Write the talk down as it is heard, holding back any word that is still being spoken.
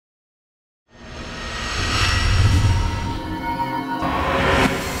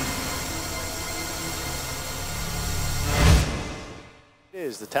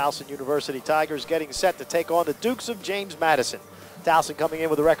is the Towson University Tigers getting set to take on the Dukes of James Madison. Towson coming in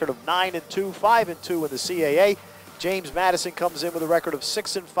with a record of 9-2, 5-2 in the CAA. James Madison comes in with a record of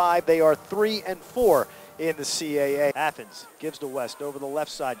 6-5. They are 3-4 in the CAA. Athens gives to West over the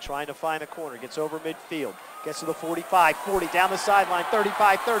left side, trying to find a corner. Gets over midfield. Gets to the 45, 40, down the sideline,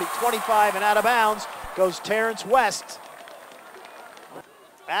 35, 30, 25, and out of bounds goes Terrence West.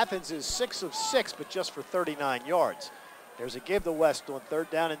 Athens is 6 of 6, but just for 39 yards. There's a give to West on 3rd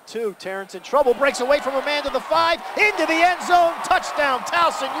down and 2. Terrence in trouble, breaks away from a man to the 5, into the end zone, touchdown,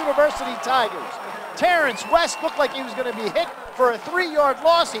 Towson University Tigers. Terrence West looked like he was going to be hit for a 3-yard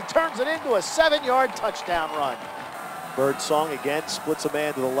loss. He turns it into a 7-yard touchdown run. Birdsong again splits a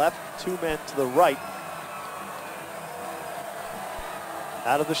man to the left, 2 men to the right.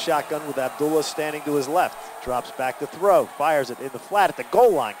 Out of the shotgun with Abdullah standing to his left. Drops back to throw, fires it in the flat at the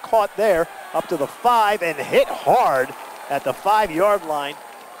goal line. Caught there, up to the 5, and hit hard at the 5-yard line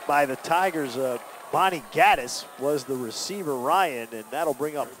by the Tigers. Bonnie Gaddis was the receiver, Ryan, and that'll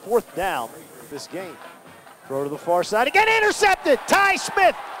bring up 4th down this game. Throw to the far side, again intercepted! Ty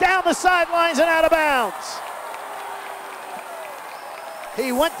Smith down the sidelines and out of bounds.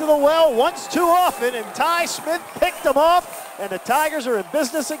 He went to the well once too often, and Ty Smith picked him off, and the Tigers are in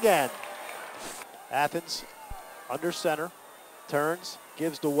business again. Athens under center, turns,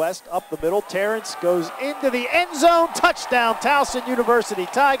 gives to West, up the middle. Terrence goes into the end zone. Touchdown, Towson University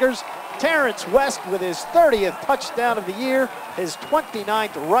Tigers. Terrence West with his 30th touchdown of the year, his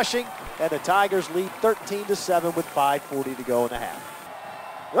 29th rushing, and the Tigers lead 13-7 with 5:40 to go in the half.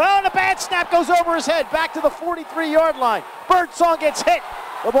 Oh, and a bad snap goes over his head, back to the 43-yard line. Birdsong gets hit.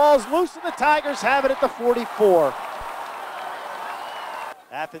 The ball's loose, and the Tigers have it at the 44.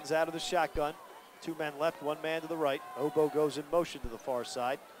 Athens out of the shotgun. 2 men left, 1 man to the right. Obo goes in motion to the far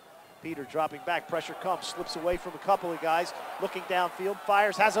side. Peter dropping back, pressure comes, slips away from a couple of guys, looking downfield,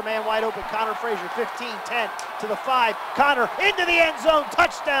 fires, has a man wide open. Connor Frazier, 15, 10 to the 5. Connor into the end zone,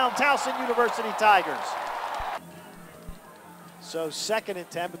 touchdown, Towson University Tigers. So 2nd and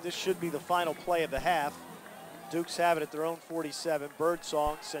 10, but this should be the final play of the half. Dukes have it at their own 47.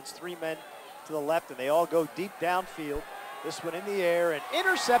 Birdsong sends 3 men to the left, and they all go deep downfield. This one in the air and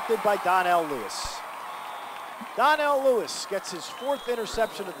intercepted by Donnell Lewis. Donnell Lewis gets his 4th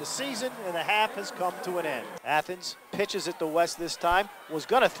interception of the season, and the half has come to an end. Athens pitches it to West this time. Was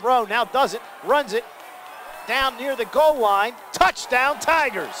going to throw, now doesn't. Runs it down near the goal line. Touchdown,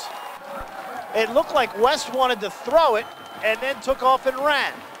 Tigers. It looked like West wanted to throw it and then took off and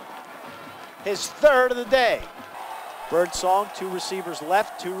ran. His 3rd of the day. Birdsong, 2 receivers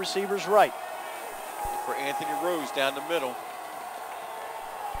left, 2 receivers right. For Anthony Rose down the middle.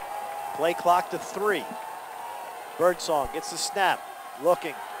 Play clock to 3. Birdsong gets the snap,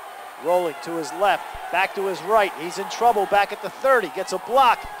 looking, rolling to his left, back to his right. He's in trouble back at the 30, gets a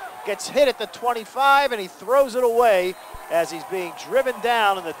block, gets hit at the 25, and he throws it away as he's being driven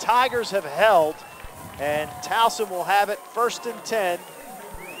down, and the Tigers have held, and Towson will have it 1st and 10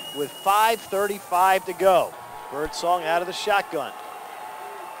 with 5:35 to go. Birdsong out of the shotgun.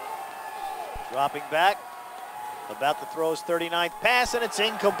 Dropping back, about to throw his 39th pass, and it's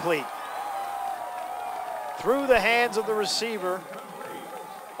incomplete. Through the hands of the receiver,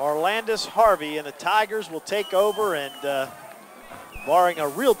 Orlandis Harvey, and the Tigers will take over, and barring a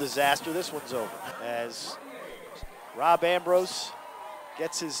real disaster, this one's over. As Rob Ambrose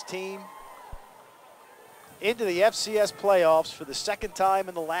gets his team into the FCS playoffs for the 2nd time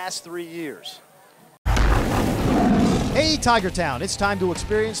in the last 3 years. Hey Tiger Town, it's time to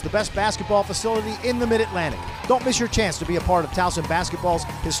experience the best basketball facility in the Mid-Atlantic. Don't miss your chance to be a part of Towson Basketball's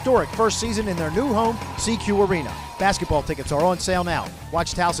historic 1st season in their new home, CQ Arena. Basketball tickets are on sale now.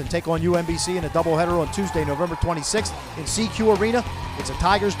 Watch Towson take on UMBC in a doubleheader on Tuesday, November 26th in CQ Arena. It's a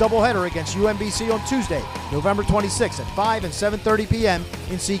Tigers doubleheader against UMBC on Tuesday, November 26th at 5 and 7:30 p.m.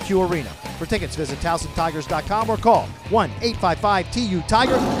 in CQ Arena. For tickets, visit TowsonTigers.com or call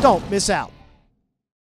 1-855-TU-TIGER. Don't miss out.